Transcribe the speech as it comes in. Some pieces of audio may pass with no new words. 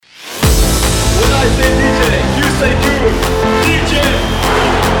I say DJ, you say Coone. DJ,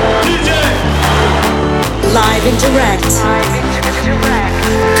 DJ. Live and direct.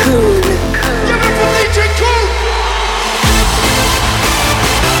 Coone. Give it for DJ Coone.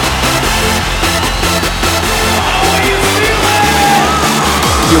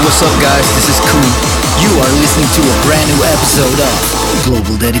 Yo, what's up guys, this is Coone. You are listening to a brand new episode of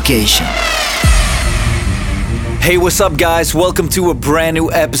Global Dedication. Hey, what's up guys, welcome to a brand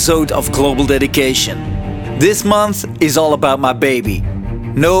new episode of Global Dedication. This month is all about my baby.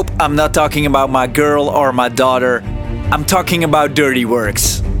 Nope, I'm not talking about my girl or my daughter. I'm talking about Dirty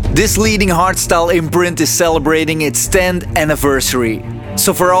Works. This leading hardstyle imprint is celebrating its 10th anniversary.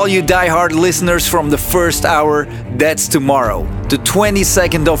 So for all you die-hard listeners from the first hour, that's tomorrow, the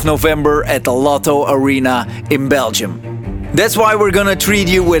 22nd of November at the Lotto Arena in Belgium. That's why we're gonna treat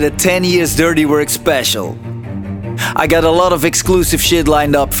you with a 10 years Dirty Works special. I got a lot of exclusive shit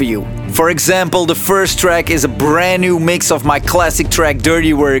lined up for you. For example, the first track is a brand new mix of my classic track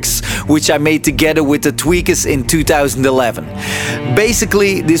Dirty Works, which I made together with the Tweakers in 2011.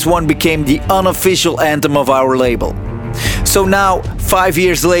 Basically, this one became the unofficial anthem of our label. So now, 5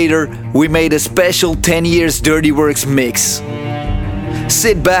 years later, we made a special 10 years Dirty Works mix.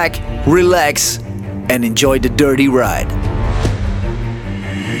 Sit back, relax, and enjoy the dirty ride.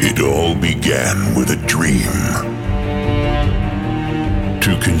 It all began with a dream.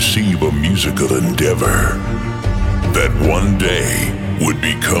 To conceive a musical endeavor that one day would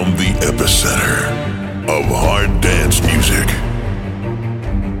become the epicenter of hard dance music.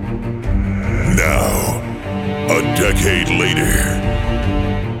 Now, a decade later,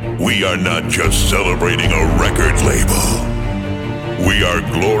 we are not just celebrating a record label. We are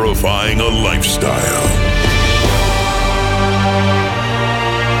glorifying a lifestyle.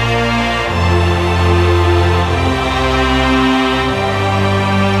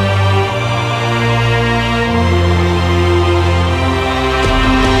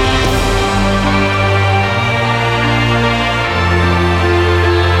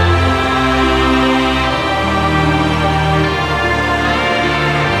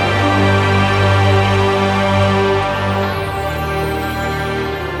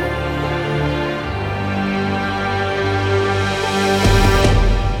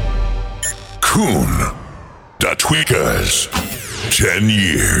 Coone, the Tweakers, 10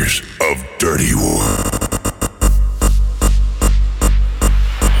 years of dirty work.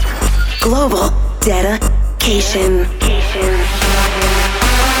 Global Dedication.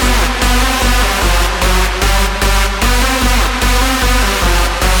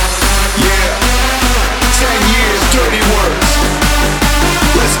 Yeah, 10 years dirty works.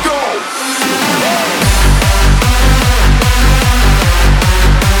 Let's go.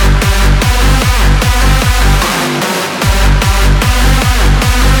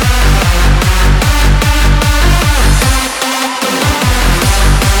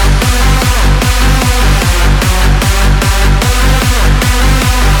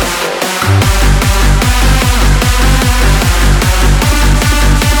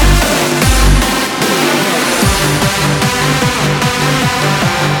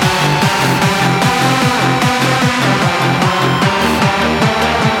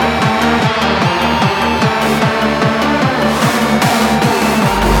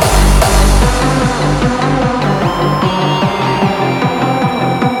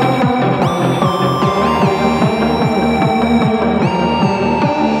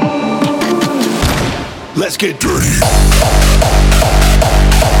 Let's get dirty.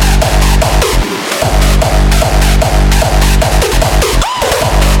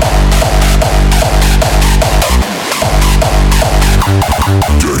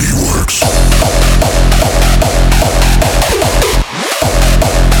 Dirty Works.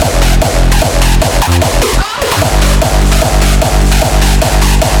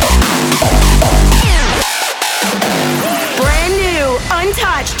 Brand new,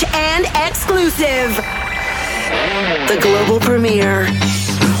 untouched, and exclusive. The global premiere.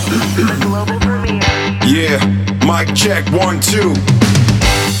 Yeah, mic check 1, 2.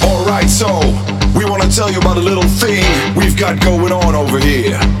 Alright, so we wanna tell you about a little thing we've got going on over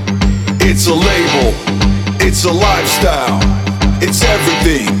here. It's a label, it's a lifestyle, it's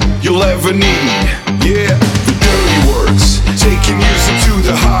everything you'll ever need. Yeah, the Dirty Works, taking music to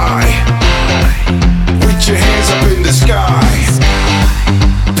the high. Put your hands up in the sky,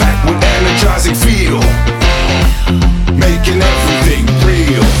 packed with energizing feel, making everything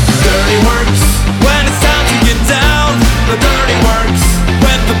real. Dirty Works, when it's time to get down. The Dirty Works,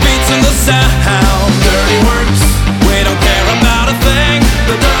 with the beats and the sound. Dirty Works, we don't care about a thing.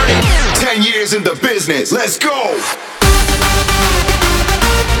 The Dirty 10 years in the business, let's go!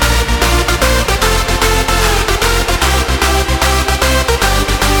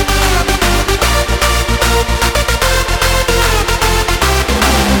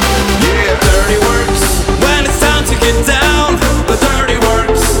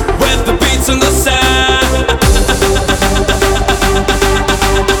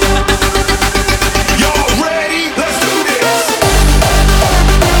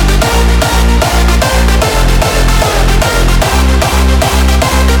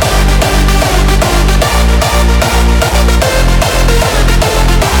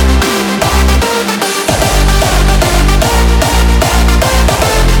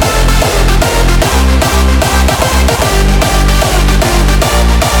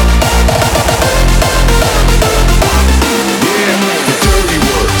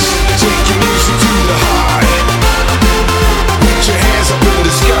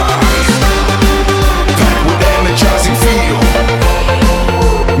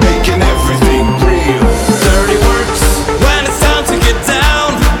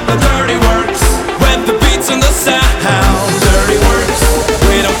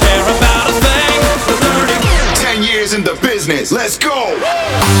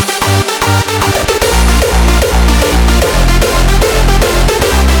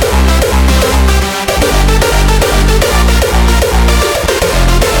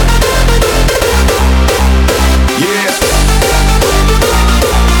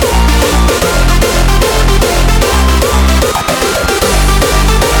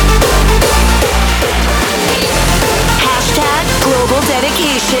 Global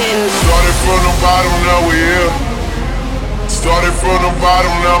dedication. Started from the bottom, now we here. Started from the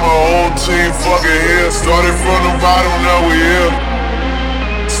bottom, now my whole team fucking here. Started from the bottom, now we here.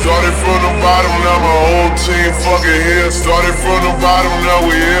 Started from the bottom, now my whole team fucking here. Started from the bottom, now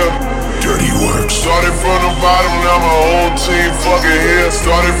we here. Dirty work. Started from the bottom, now my whole team fucking here.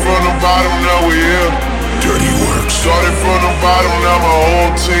 Started from the bottom, now we here. Dirty work. Started from the bottom, now my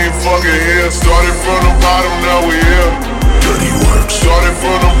whole team fucking here. Started from the bottom, now we here. Dirty work. Started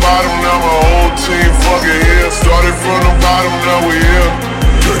from the bottom, now my whole team fucking here. Started from the bottom, now we here.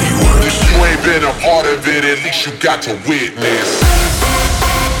 Dirty work. If you ain't been a part of it, at least you got to witness.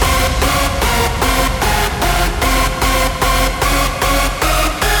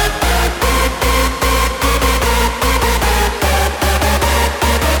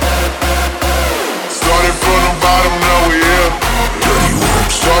 Started from the bottom, now we here. Dirty work.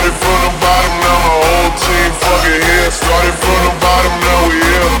 Started from the bottom, now my whole team fucking here. Started from the bottom, now we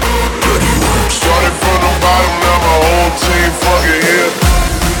here. Dirty work. Started from the bottom, now my whole team fucking here.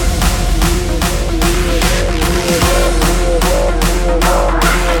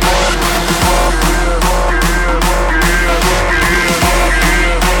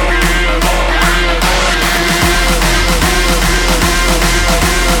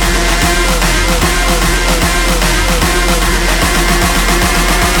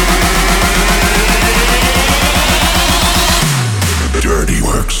 Dirty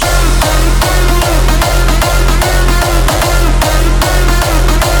works.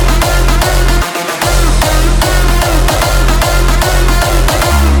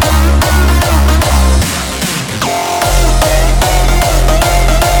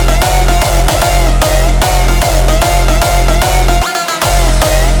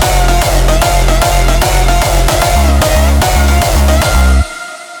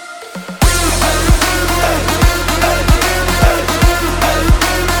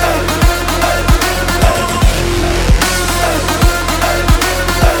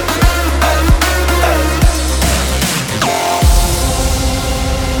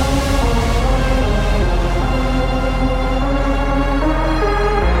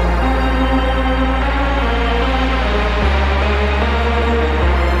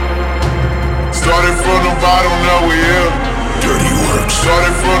 Started from the bottom, now we here. Dirty works.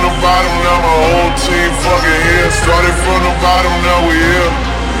 Started from the bottom, now my whole team fucking here. Started from the bottom, now we here.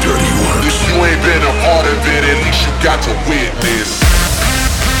 Dirty works. If you ain't been a part of it, at least you got to witness.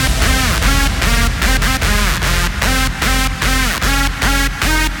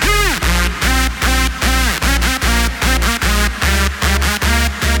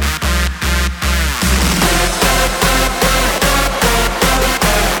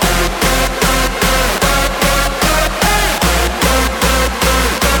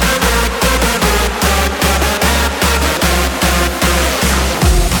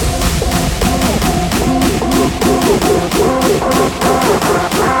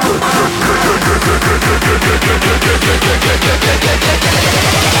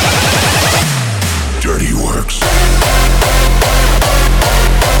 Dirty works.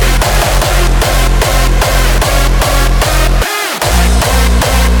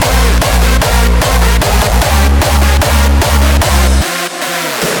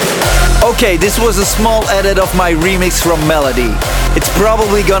 Okay, this was a small edit of my remix from Melody. It's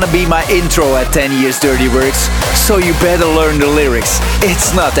probably gonna be my intro at 10 Years Dirty Works, so you better learn the lyrics.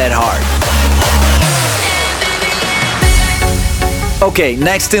 It's not that hard. Okay,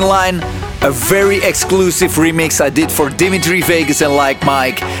 next in line, a very exclusive remix I did for Dimitri Vegas and Like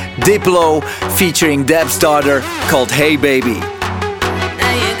Mike, Diplo featuring Deb's daughter, called Hey Baby.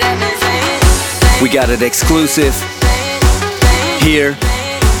 We got it exclusive here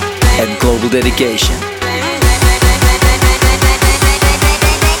at Global Dedication.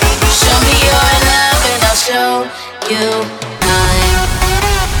 Show me your love and I'll show you mine.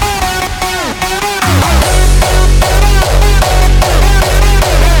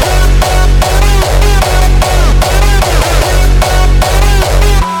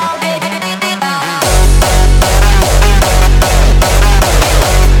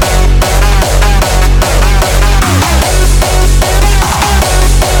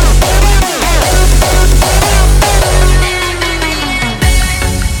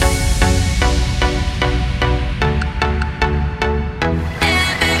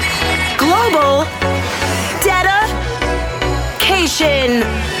 dedication.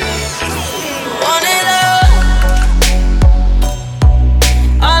 Want it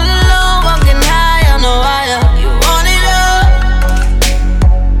all alone, walking high on the wire. You want it all.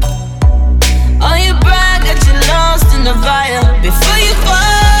 Oh, you brag, got you lost in the fire. Before you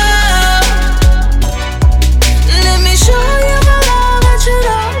fall, let me show you the love that you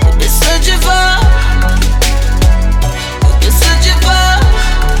know you've been searching for. You've been searching for.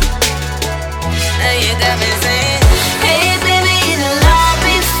 Now you got me saying, hey baby, it'll all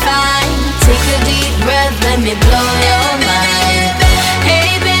be fine. Take a deep breath, let me blow your mind.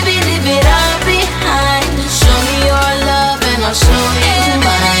 Hey baby, leave it all behind. Show me your love and I'll show you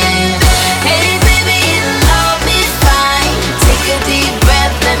mine. Hey baby, it'll all be fine. Take a deep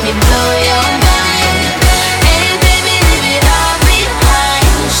breath, let me blow your mind. Hey baby, leave it all behind.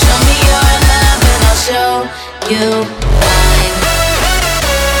 Show me your love and I'll show you mine.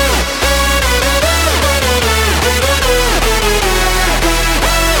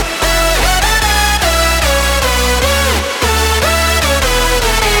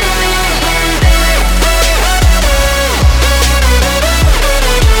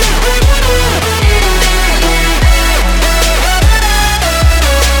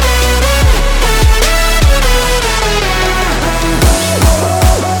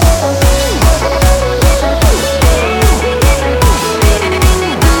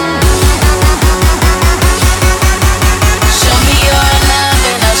 Show me your love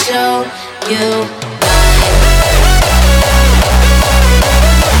and I'll show you mine.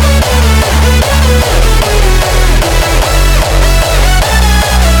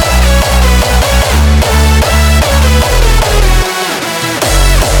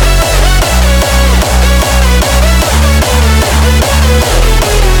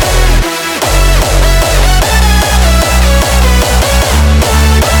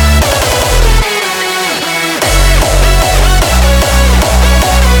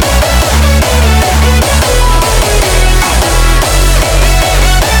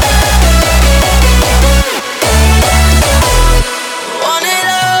 Want it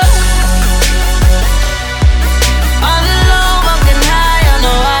all alone, walking high on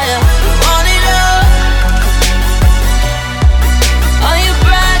the wire. Want it all. Oh, you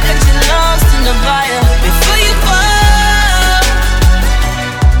brag, got you lost in the fire. Before you fall,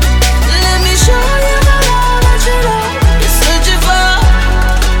 let me show you the love that you know you've been searching for.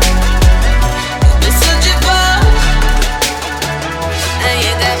 You've been searching for. Now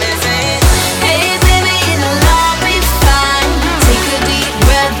you got me saying, hey baby, it'll all be fine. Take a deep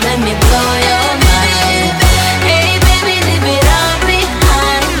breath, let me blow your mind. Hey baby, leave it all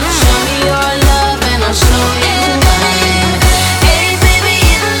behind. Show me your love and I'll show you mine. Hey baby,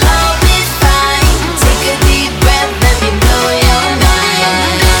 it'll all be fine. Take a deep breath, let me blow your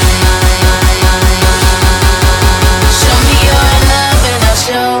mind. Show me your love and I'll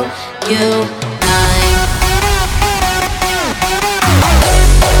show you mine.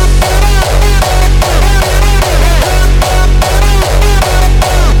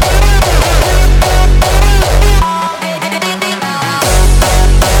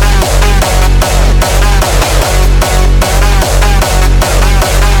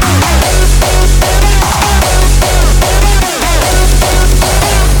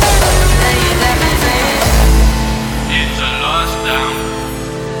 It's a lost town,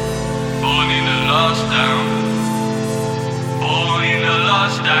 born in a lost town, born in a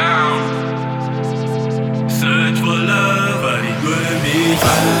lost town. Search for love, but it couldn't be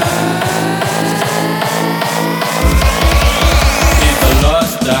found. It's a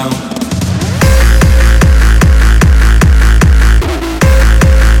lost town.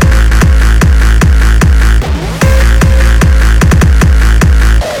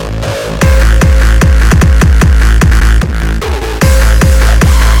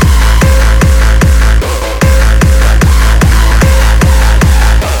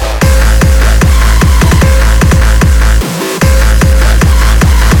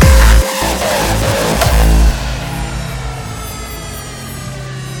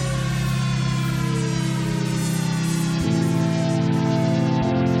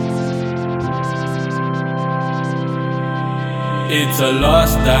 It's a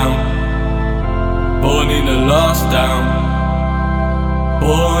lost town, born in a lost town,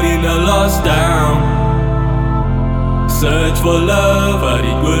 born in a lost town. Search for love, but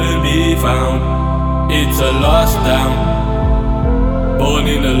it couldn't be found. It's a lost town, born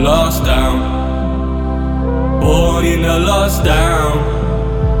in a lost town, born in a lost town.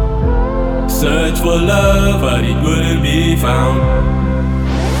 Search for love, but it couldn't be found.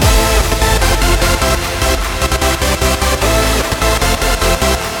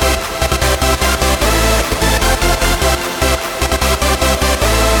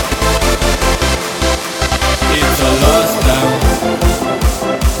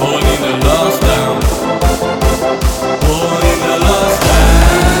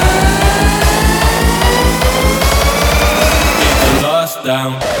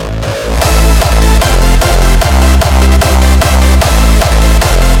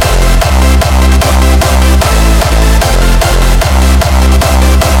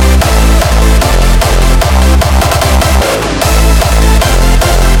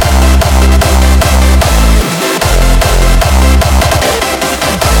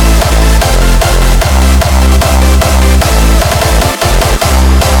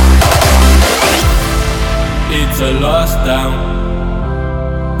 a lost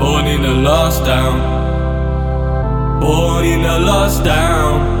town, born in a lost town, born in a lost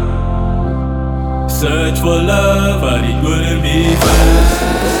town. Search for love, but it couldn't be found.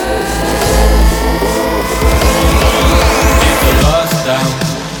 It's a lost town.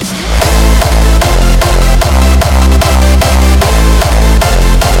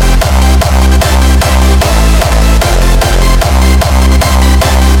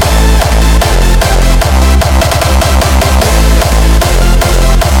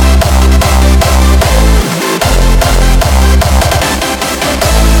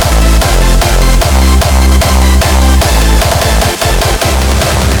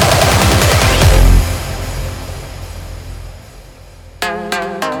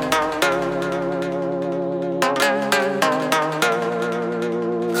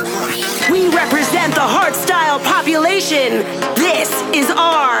 This is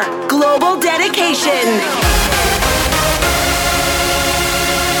our global dedication.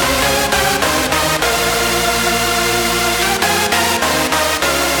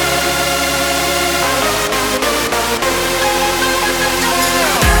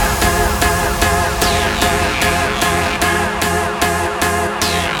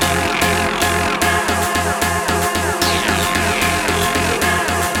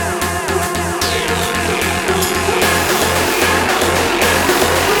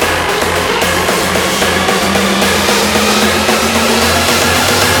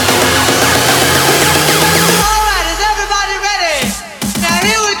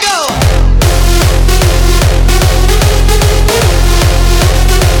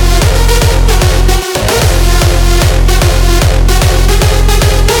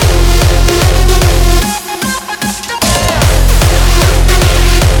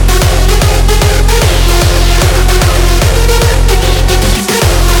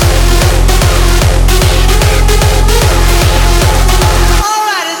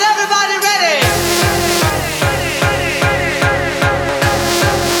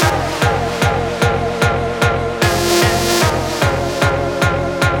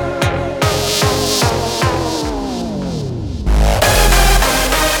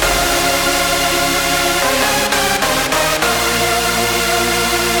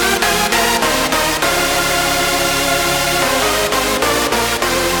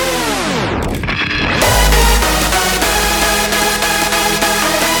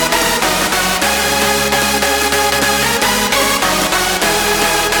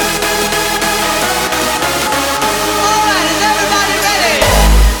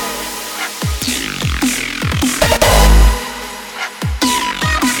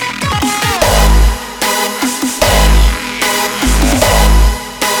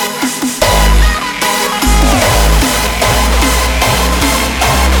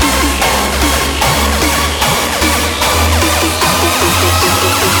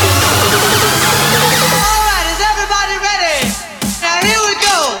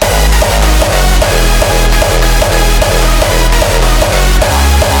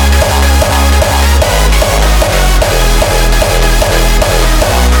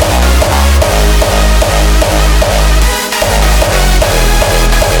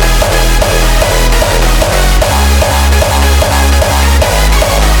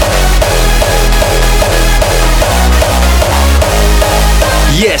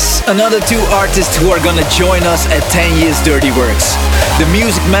 Another two artists who are gonna join us at 10 Years Dirty Works. The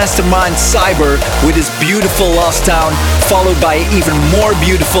music mastermind Cyber with his beautiful Lost Town, followed by an even more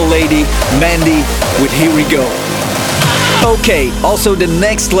beautiful lady, Mandy, with Here We Go. Okay, also the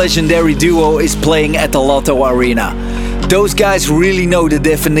next legendary duo is playing at the Lotto Arena. Those guys really know the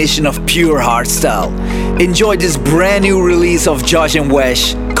definition of pure hardstyle. Enjoy this brand new release of Josh and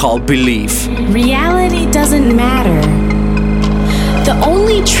Wesh called Believe. Reality doesn't matter. The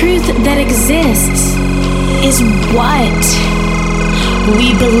only truth that exists is what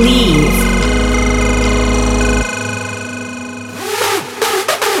we believe.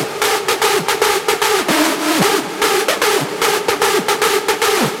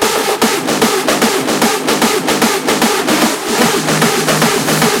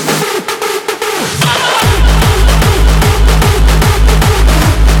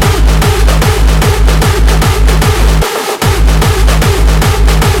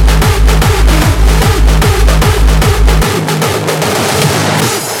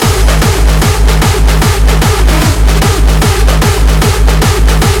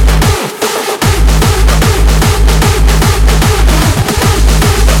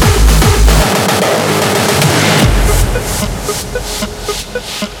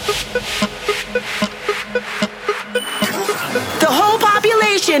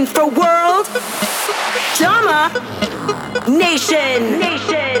 For world domination. Nation.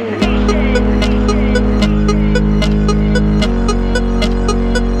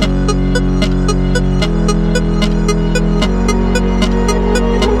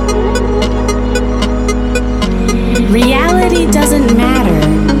 Reality doesn't matter.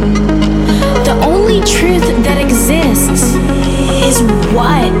 The only truth that exists is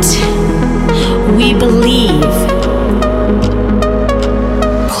what we believe.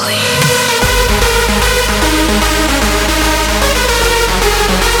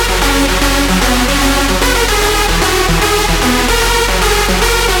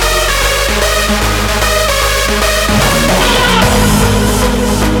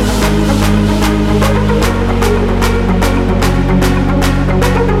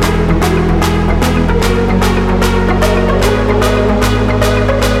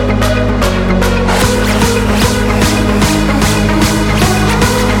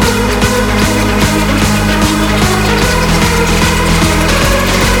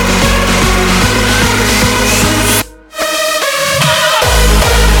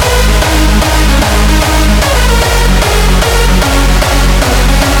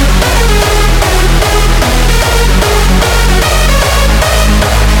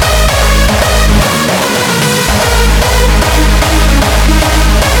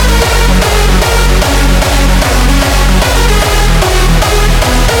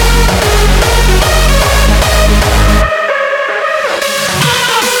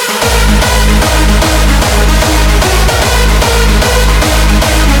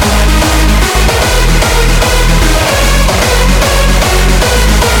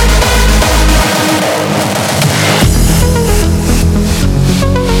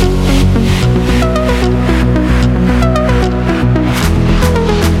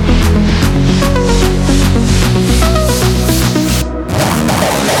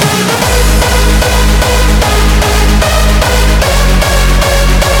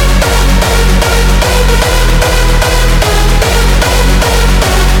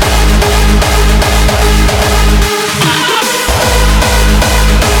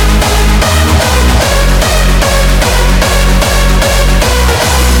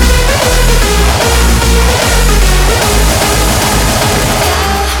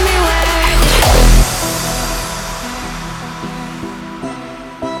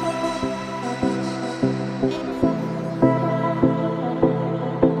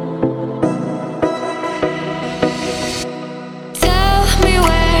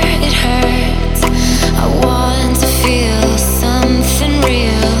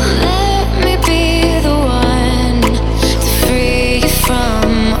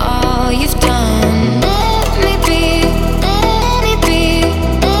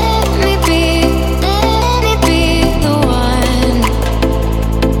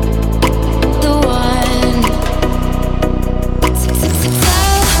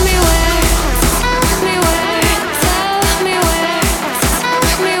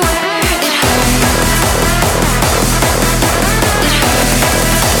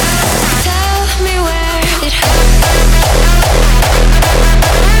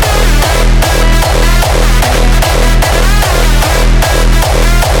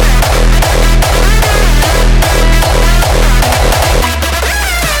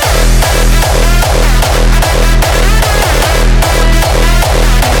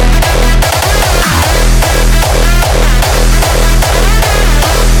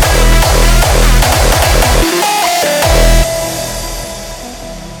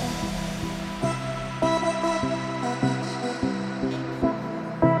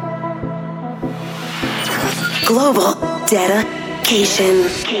 Global dedication.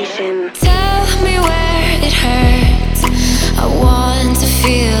 Tell me where it hurts. I want to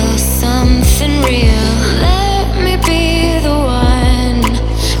feel something real. Let me be the one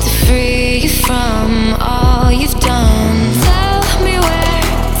to free you from all you've done. Tell me where,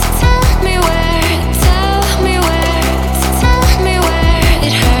 tell me where, tell me where, tell me where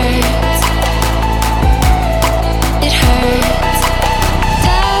it hurts. It hurts.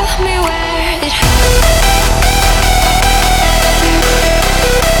 Tell me where it hurts.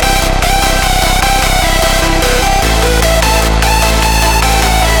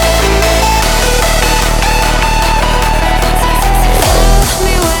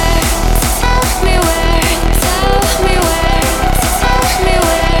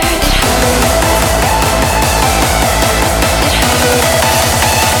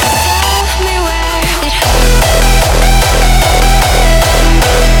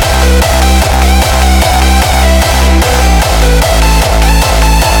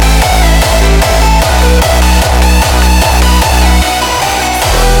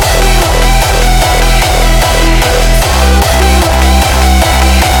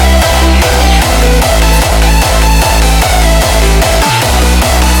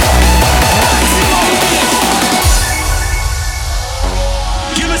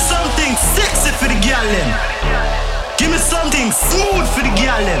 girl them. Give me something smooth for the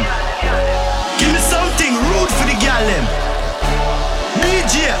girl them. Give me something rude for the girl them.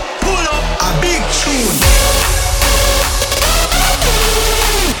 DJ, pull up a big tune.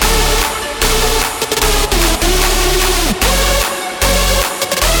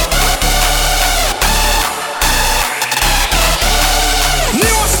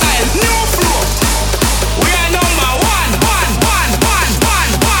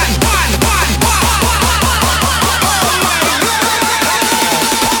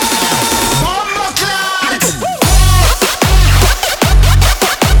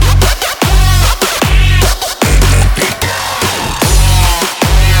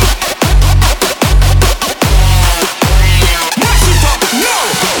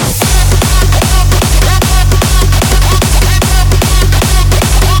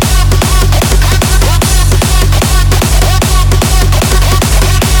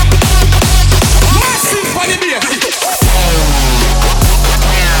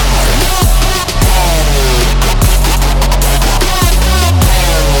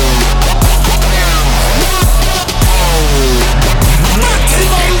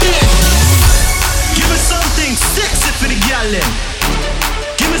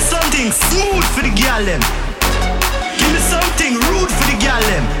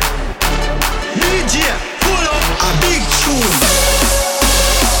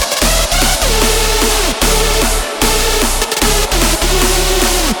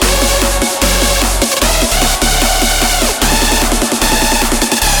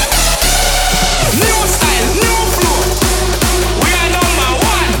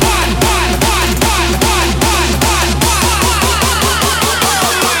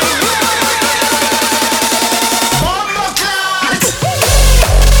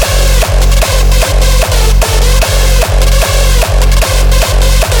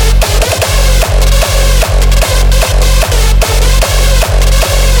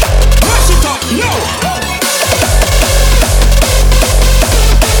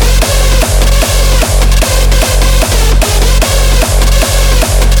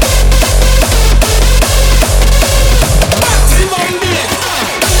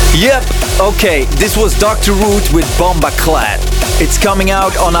 Okay, this was Dr. Root with Bomba Clad. It's coming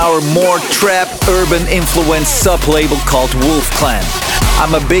out on our more trap, urban-influenced sub-label called Wolf Clan.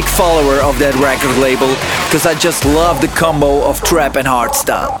 I'm a big follower of that record label because I just love the combo of trap and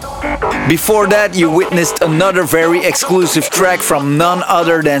hardstyle. Before that, you witnessed another very exclusive track from none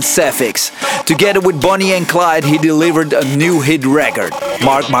other than Sapphics. Together with Bonnie and Clyde, he delivered a new hit record.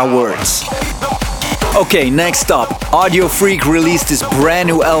 Mark my words. Okay, next up, Audio Freak released his brand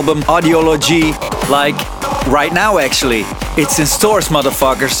new album, Audiology, like right now actually. It's in stores,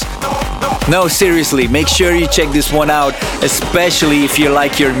 motherfuckers. No, seriously, make sure you check this one out, especially if you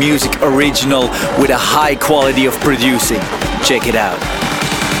like your music original with a high quality of producing. Check it out.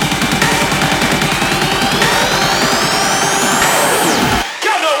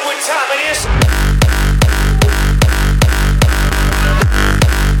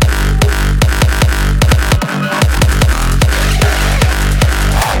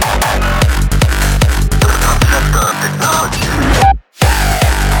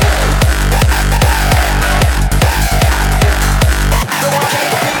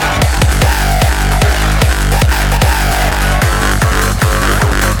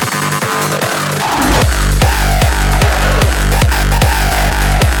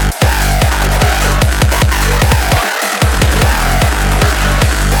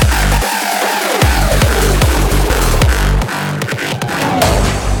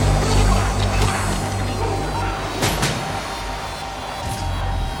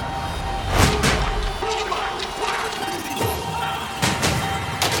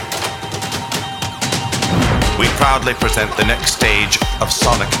 Proudly present the next stage of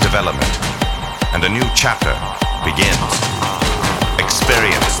sonic development, and a new chapter begins.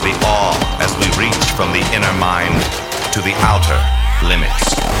 Experience the awe as we reach from the inner mind to the outer limits.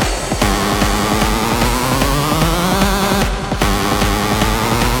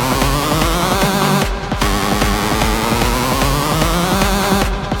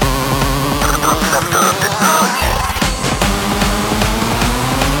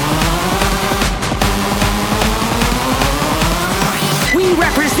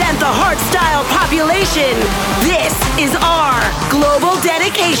 Represent the hardstyle population. This is our global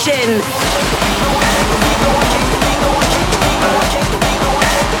dedication.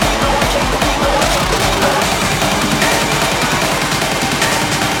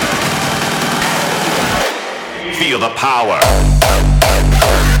 Feel the power.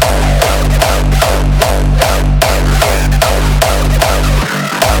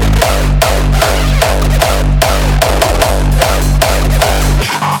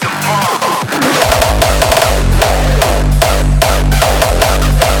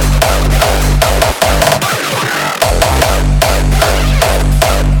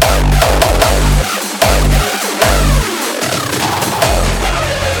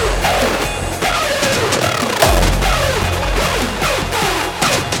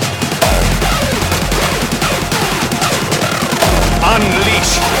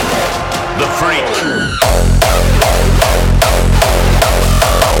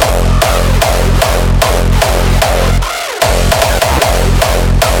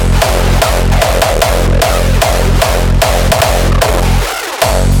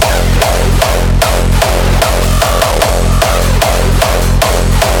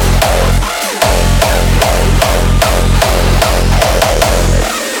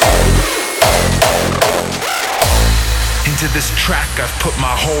 track, I've put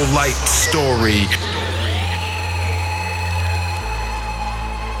my whole life story.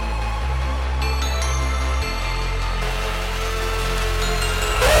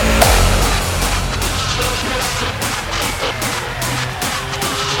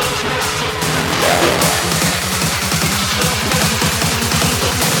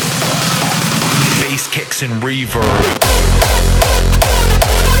 Bass kicks and reverb.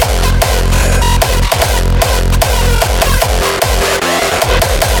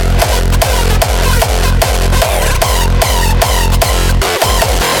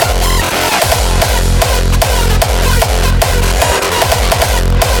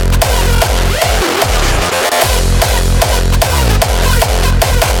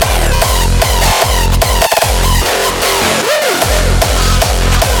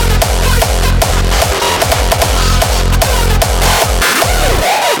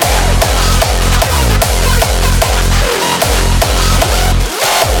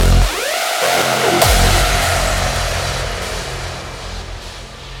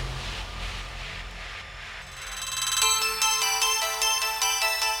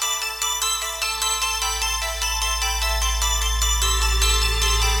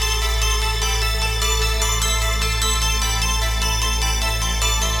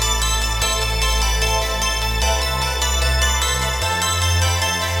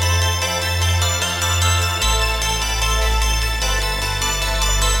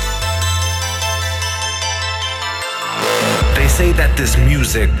 Say that this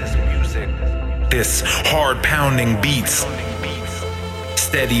music, this hard pounding beats,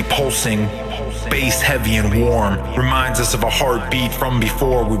 steady pulsing, bass heavy and warm, reminds us of a heartbeat from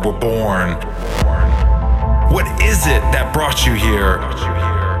before we were born. What is it that brought you here?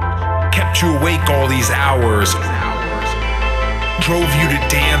 Kept you awake all these hours, drove you to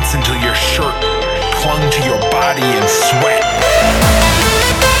dance until your shirt clung to your body in sweat.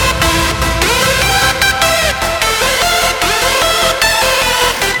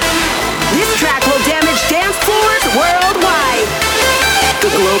 Worldwide,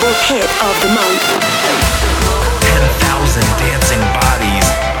 the global hit of the month. 10,000 dancing bodies,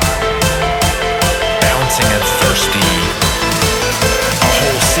 bouncing and thirsty. A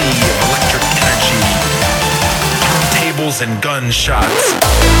whole sea of electric energy, turntables and gunshots.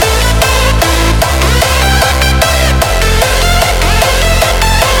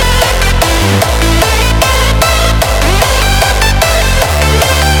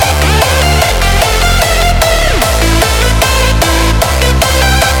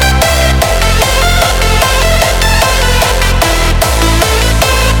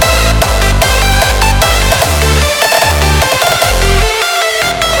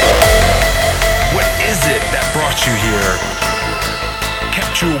 You here,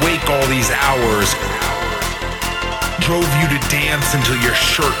 kept you awake all these hours, drove you to dance until your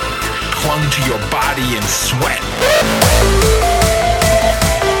shirt clung to your body in sweat.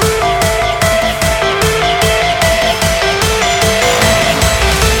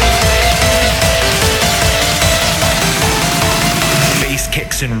 Bass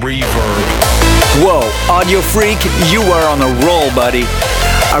kicks and reverb. Whoa, Audio Freak, you are on a roll, buddy.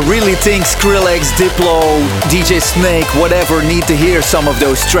 I really think Skrillex, Diplo, DJ Snake, whatever, need to hear some of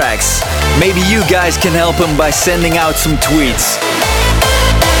those tracks. Maybe you guys can help them by sending out some tweets.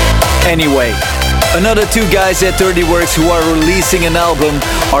 Anyway, another two guys at 30 Works who are releasing an album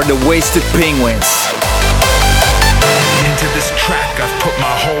are the Wasted Penguins. Into this track I've put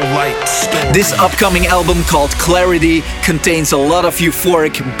my whole life story. This upcoming album called Clarity contains a lot of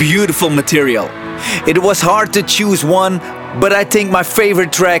euphoric, beautiful material. It was hard to choose one, but I think my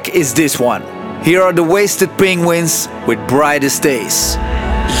favorite track is this one. Here are the Wasted Penguins with Brightest Days.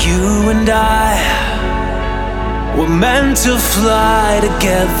 You and I were meant to fly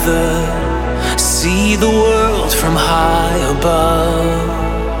together, see the world from high above.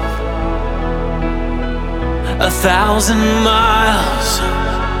 1,000 miles,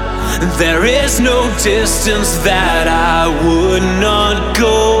 there is no distance that I would not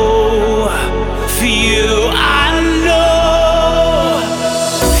go for you. I know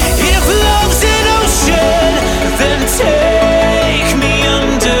if love's an ocean, then take me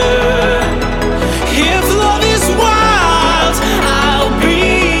under. If love is wild, I'll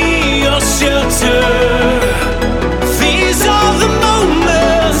be your shelter. These are the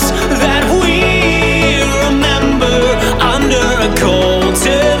moments that we remember under a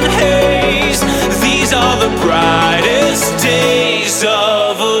golden haze. These are the brightest days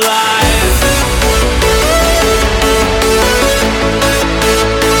of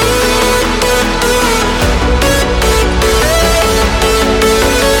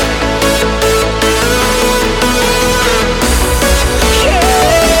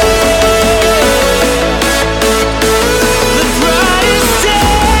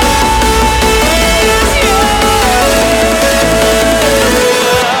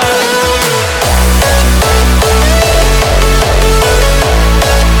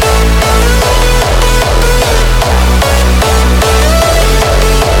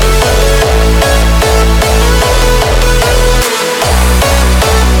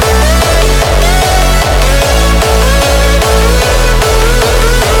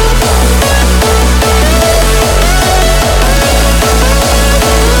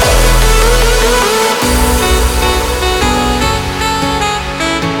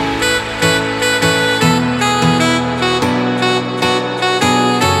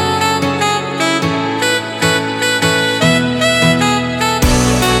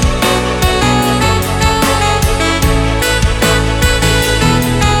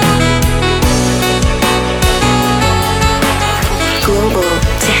Global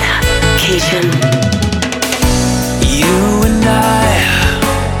Dedication. You and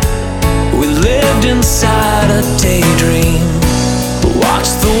we lived inside a daydream,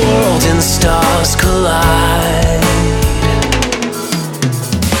 watched the world and stars collide.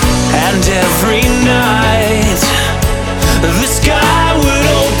 And every night the sky would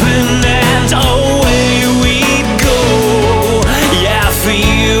open and away we'd go. Yeah, for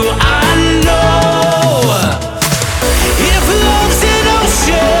you I know, if love's an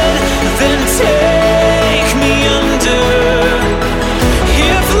ocean, then take me under.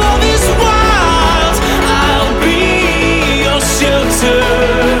 If love is wild, I'll be your shelter.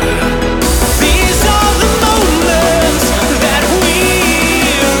 These are the moments that we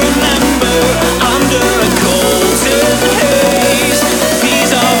remember under a golden haze.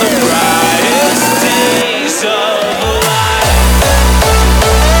 These are the brightest days of life.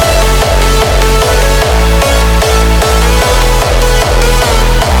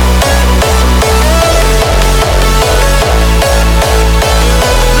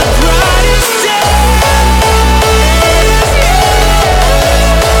 The brightest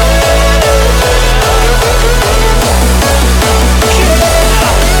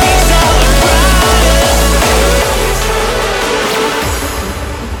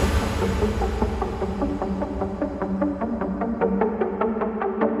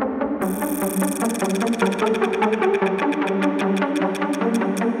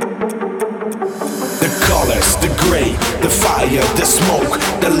The colors, the gray, the fire, the smoke,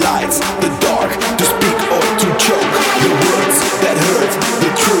 the lights, the dark, to speak or to choke. The words that hurt,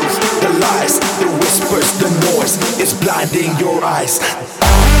 the truth, the lies, the whispers, the noise is blinding your eyes.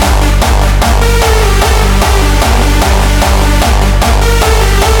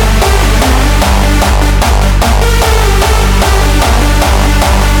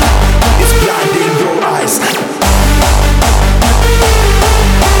 It's blinding your eyes.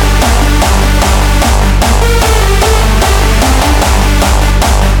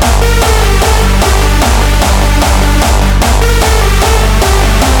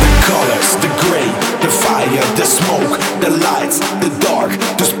 The smoke, the lights, the dark,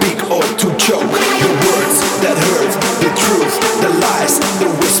 to speak or to choke. The words that hurt, the truth, the lies, the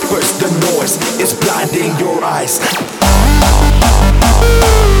whispers, the noise is blinding your eyes.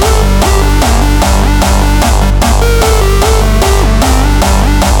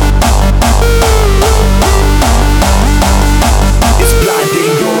 It's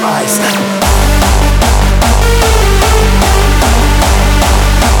blinding your eyes.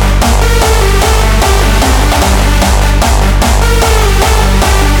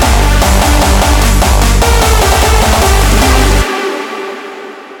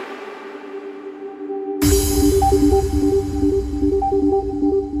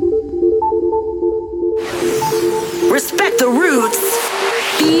 Respect the roots.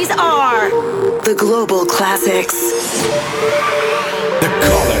 These are the Global Classics. The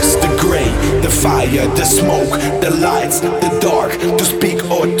colors, the gray, the fire, the smoke, the lights, the dark, to speak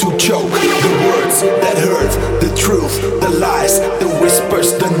or to choke. The words that hurt, the truth, the lies, the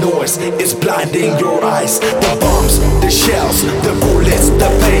whispers, the noise is blinding your eyes. The bombs, the shells, the bullets, the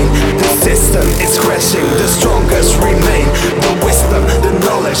pain. The system is crashing, the strongest remain. The wisdom, the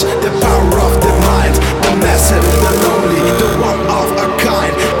knowledge, the power of the mind. The massive, the lonely, the one of a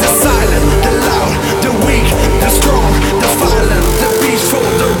kind. The silent, the loud, the weak, the strong, the violent, the peaceful,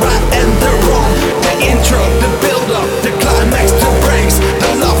 the right and the wrong. The intro, the build-up, the climax, the breaks.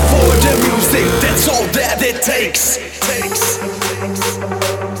 The love for the music, that's all that it takes.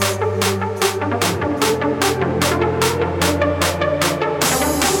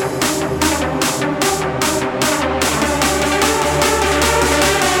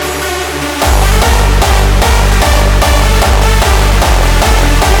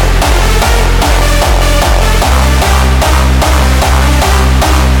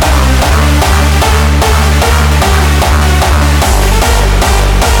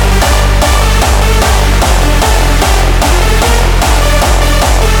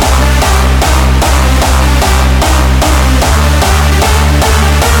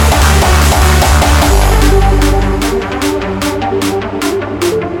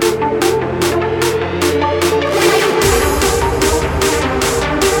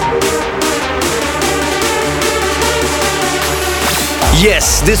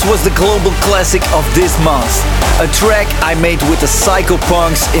 Yes, this was the global classic of this month. A track I made with the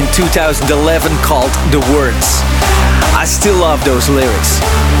Psychopunks in 2011 called The Words. I still love those lyrics.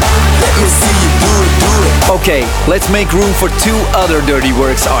 Let me see you do it, Okay, let's make room for two other Dirty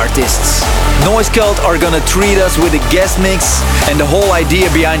Works artists. Noise Cult are gonna treat us with a guest mix and the whole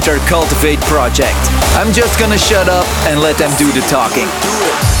idea behind our Cultivate project. I'm just gonna shut up and let them do the talking.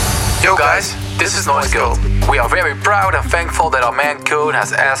 Yo guys, this is Noise Cult. We are very proud and thankful that our man Coone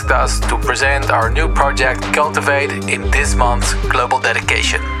has asked us to present our new project Cultivate in this month's Global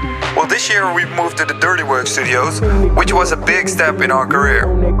Dedication. Well, this year we moved to the Dirty Work Studios, which was a big step in our career.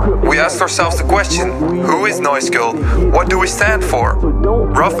 We asked ourselves the question, who is Noise Cult? What do we stand for?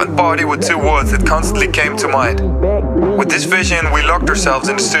 Rough and party were two words that constantly came to mind. With this vision, we locked ourselves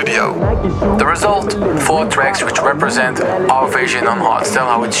in the studio. The result, 4 tracks which represent our vision on hardstyle,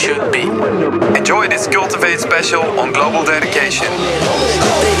 how it should be. Enjoy this Cultivate special on Global Dedication.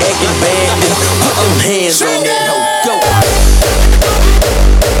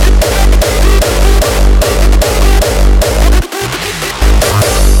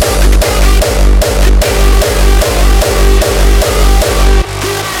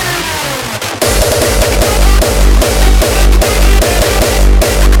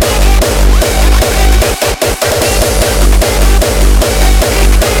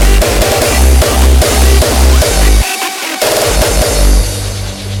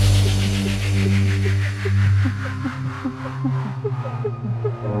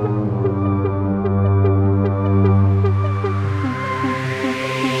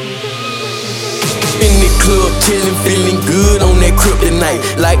 Chillin', feeling good on that kryptonite.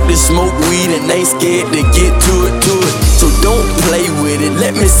 Like to smoke weed and ain't scared to get to it. So don't play with it,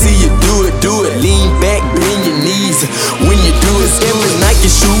 let me see you do it. Lean back, bend your knees when you do it. Every Nike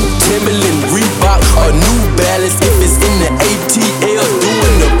shoe, Timberland, Reebok, or New Balance. If it's in the ATL,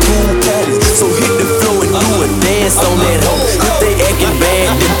 doing the pool palace. So hit the floor and do a dance on that hoe. If they acting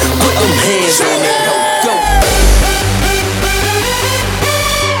bad, then put them hands on that hoe. Go.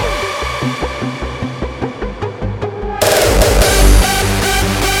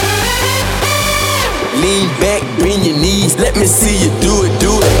 Lean back, bend your knees, let me see you do it.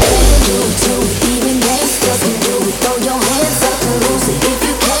 Even dance doesn't do it. Throw your hands up and lose it. If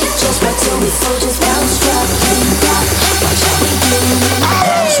you can't, just rock to it. So just bounce, drop, lean down. Watch how we do it.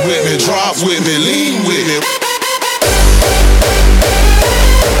 Bounce with me, drop with me, lean with me.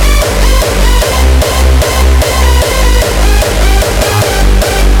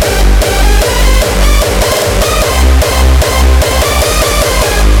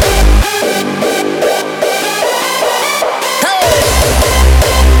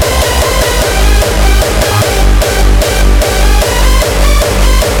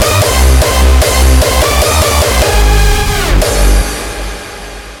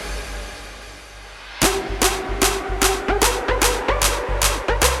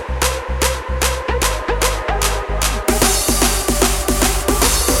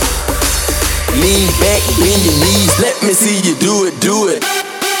 Lean back, bend your knees, let me see you do it.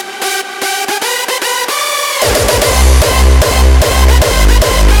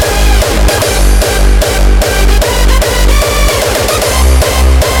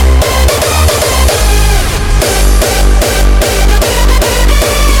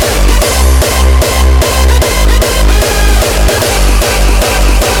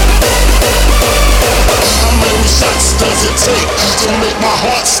 How many shots does it take to make my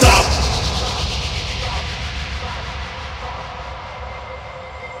heart stop?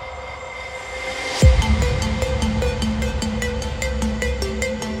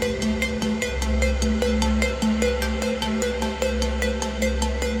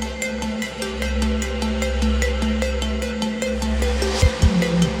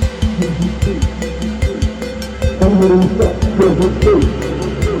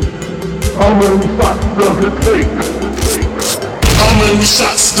 How many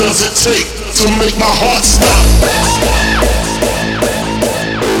shots does it take to make my heart stop?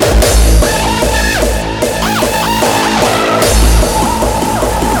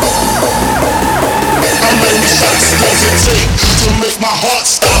 How many shots does it take to make my heart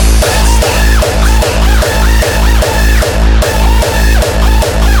stop?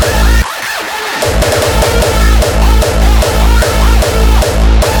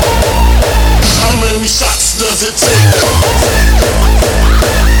 How many shots does it take?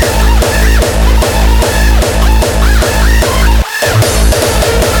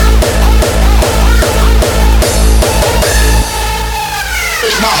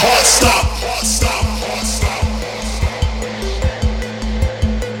 Make my heart stop.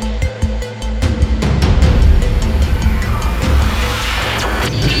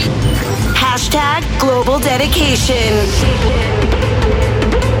 Hashtag Global Dedication.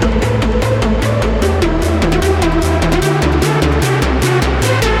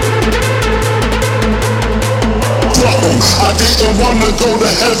 go to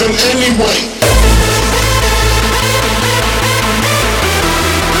heaven anyway.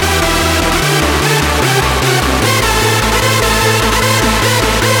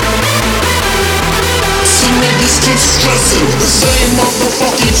 Niggas keep stressing the same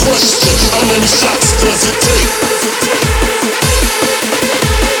motherfucking question. How many shots does it take?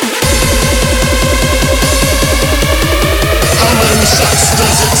 How many shots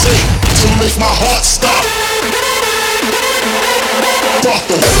does it take to make my heart stop? Fuck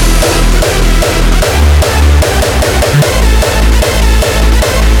them.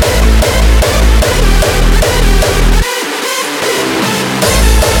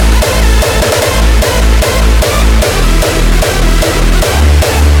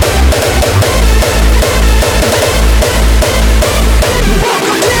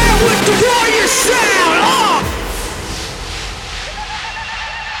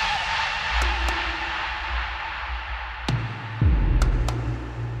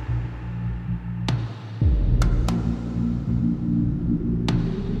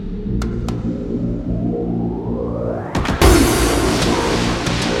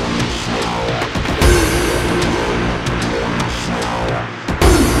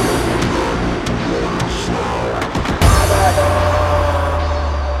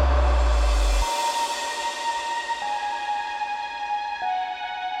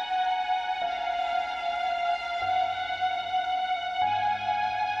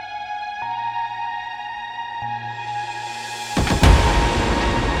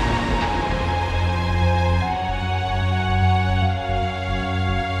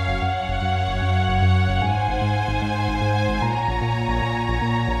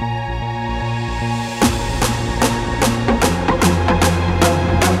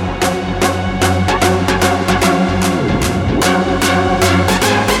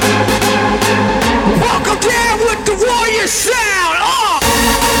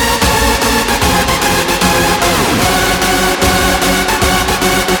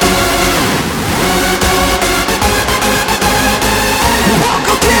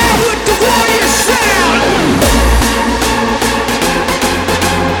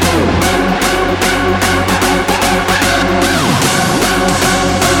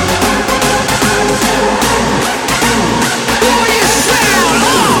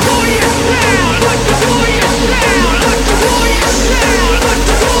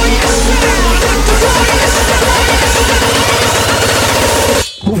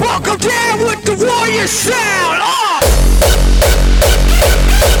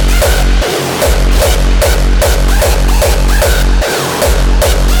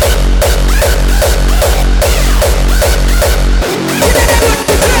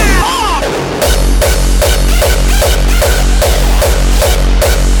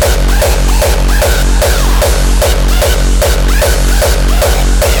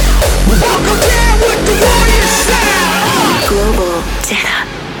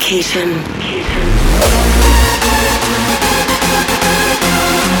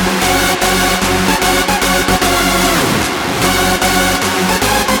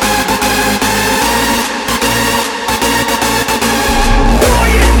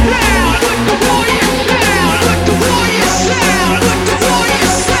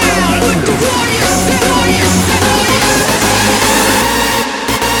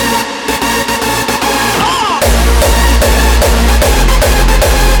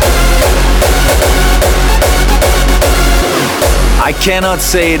 Cannot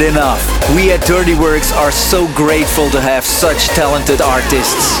say it enough. We at Dirty Works are so grateful to have such talented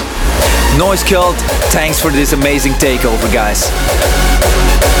artists. Noise Cult, thanks for this amazing takeover, guys.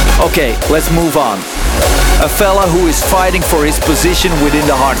 Okay, let's move on. A fella who is fighting for his position within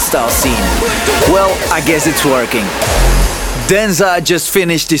the hardstyle scene. Well, I guess it's working. Denza just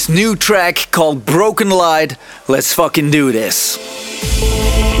finished this new track called Broken Light. Let's fucking do this.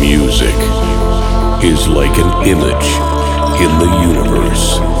 Music is like an image in the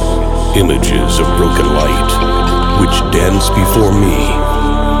universe, images of broken light, which dance before me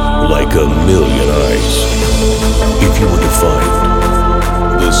like a million eyes. If you were to find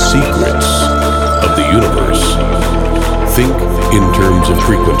the secrets of the universe, think in terms of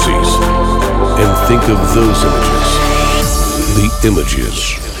frequencies, and think of those images, the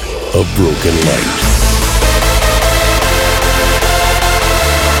images of broken light.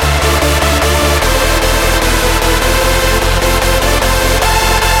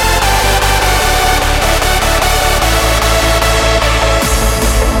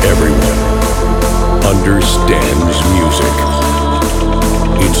 Everyone understands music.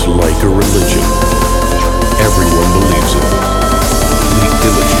 It's like a religion. Everyone believes it. The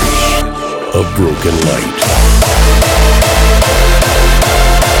images of broken light.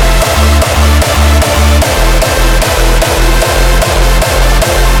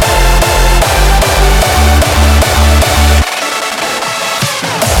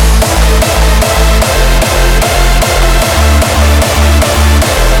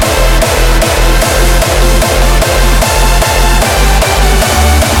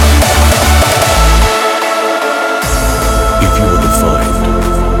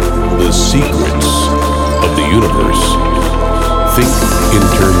 secrets of the universe. Think in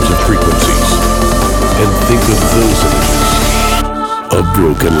terms of frequencies, and think of those images of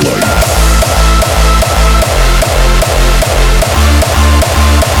broken light.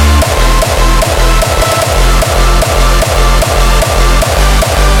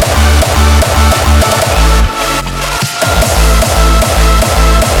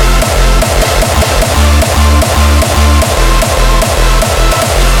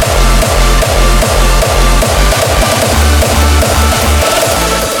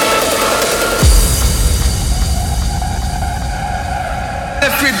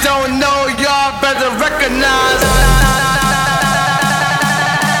 If you don't know, y'all better recognize.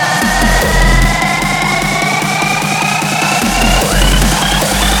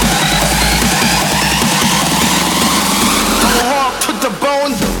 I'm a hawk to the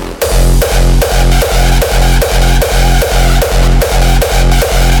bone.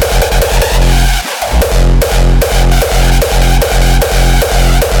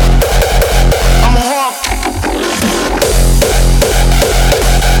 I'm a hawk.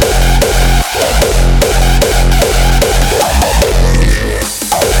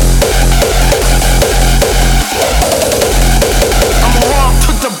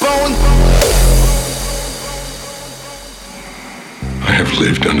 I have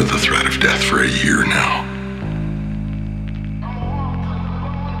lived under the threat of death for a year now.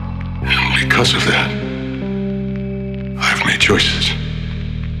 And because of that, I've made choices.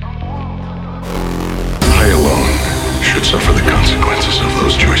 I alone should suffer the consequences of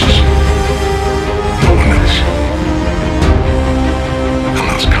those choices. No one else. And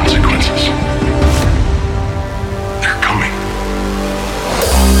those consequences, they're coming.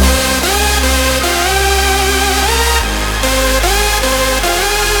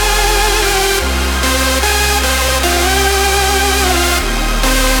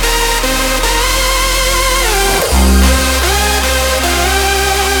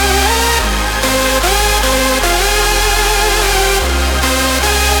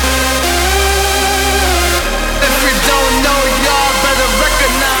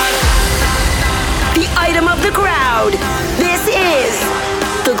 Of the crowd. This is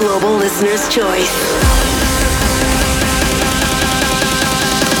the Global Listener's Choice.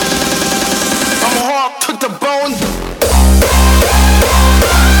 I'm a hawk to the bone.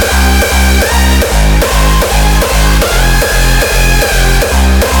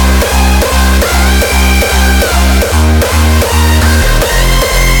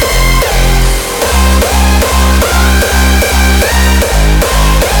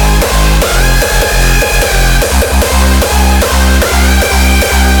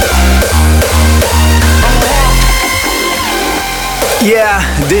 Yeah,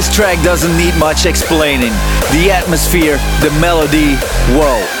 this track doesn't need much explaining. The atmosphere, the melody,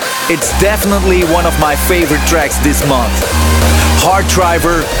 whoa. It's definitely one of my favorite tracks this month. Hard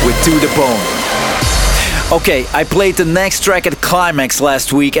Driver with To The Bone. Okay, I played the next track at Climax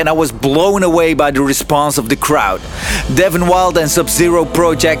last week and I was blown away by the response of the crowd. Devin Wild and Sub-Zero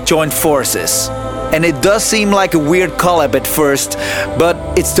Project joined forces. And it does seem like a weird collab at first, but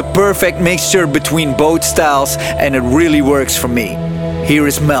it's the perfect mixture between both styles and it really works for me. Here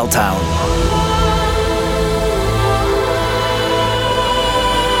is Meltdown.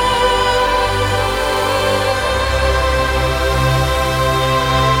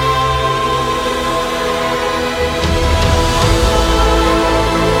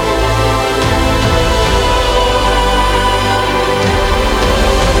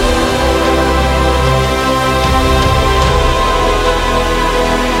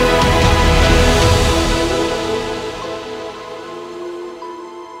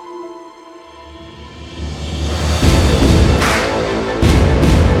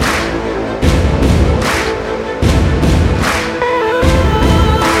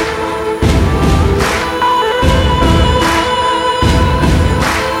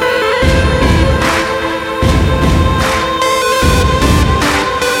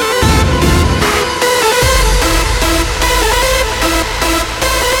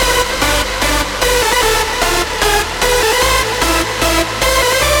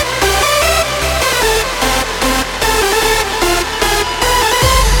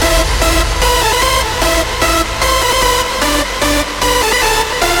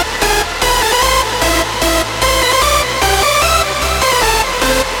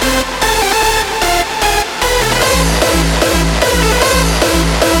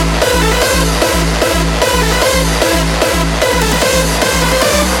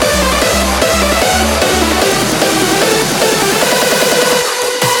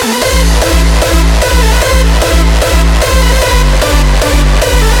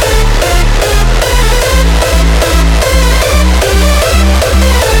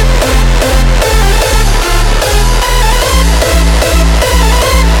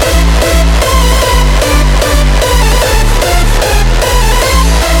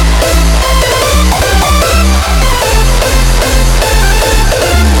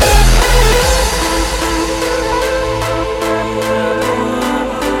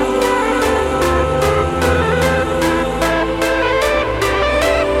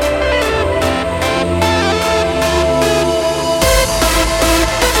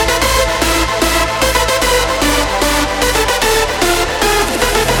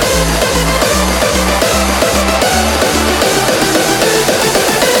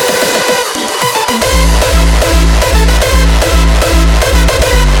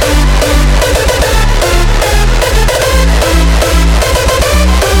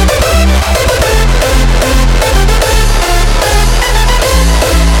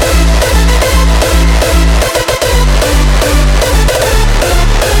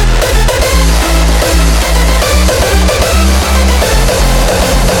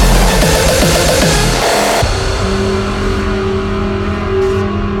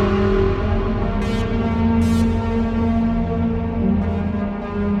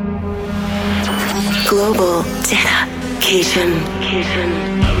 Dedication.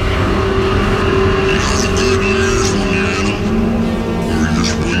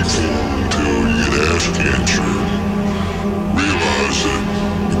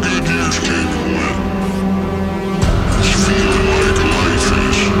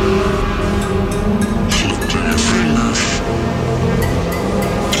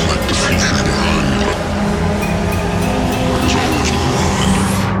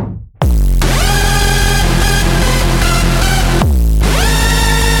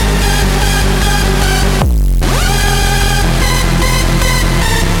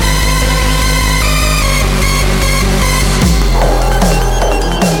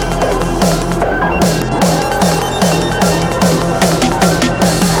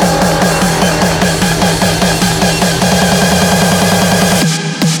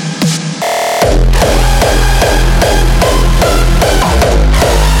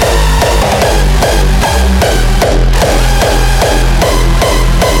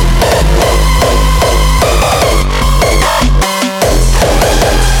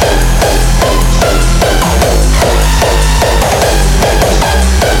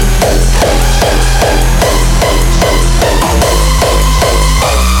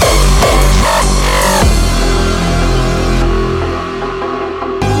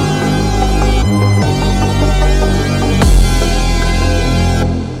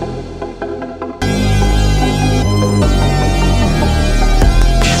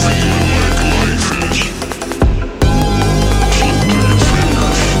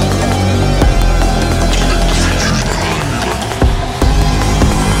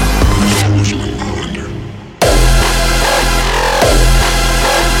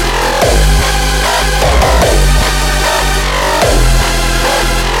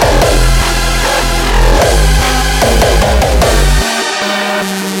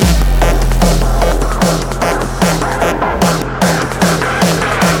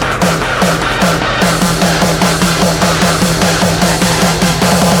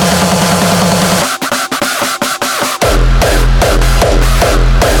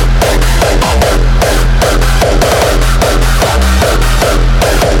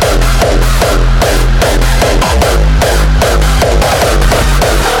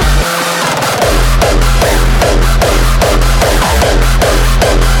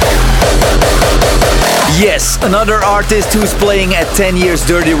 Yes, another artist who's playing at 10 Years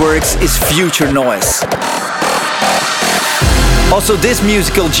Dirty Works is Future Noise. Also, this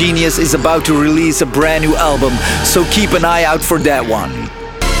musical genius is about to release a brand new album, so keep an eye out for that one.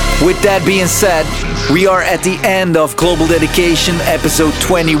 With that being said, we are at the end of Global Dedication episode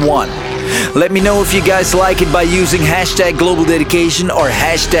 21. Let me know if you guys like it by using hashtag Global Dedication or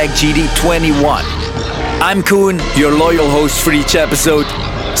hashtag GD21. I'm Coone, your loyal host for each episode.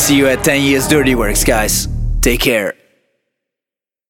 See you at 10 Years Dirty Works, guys. Take care.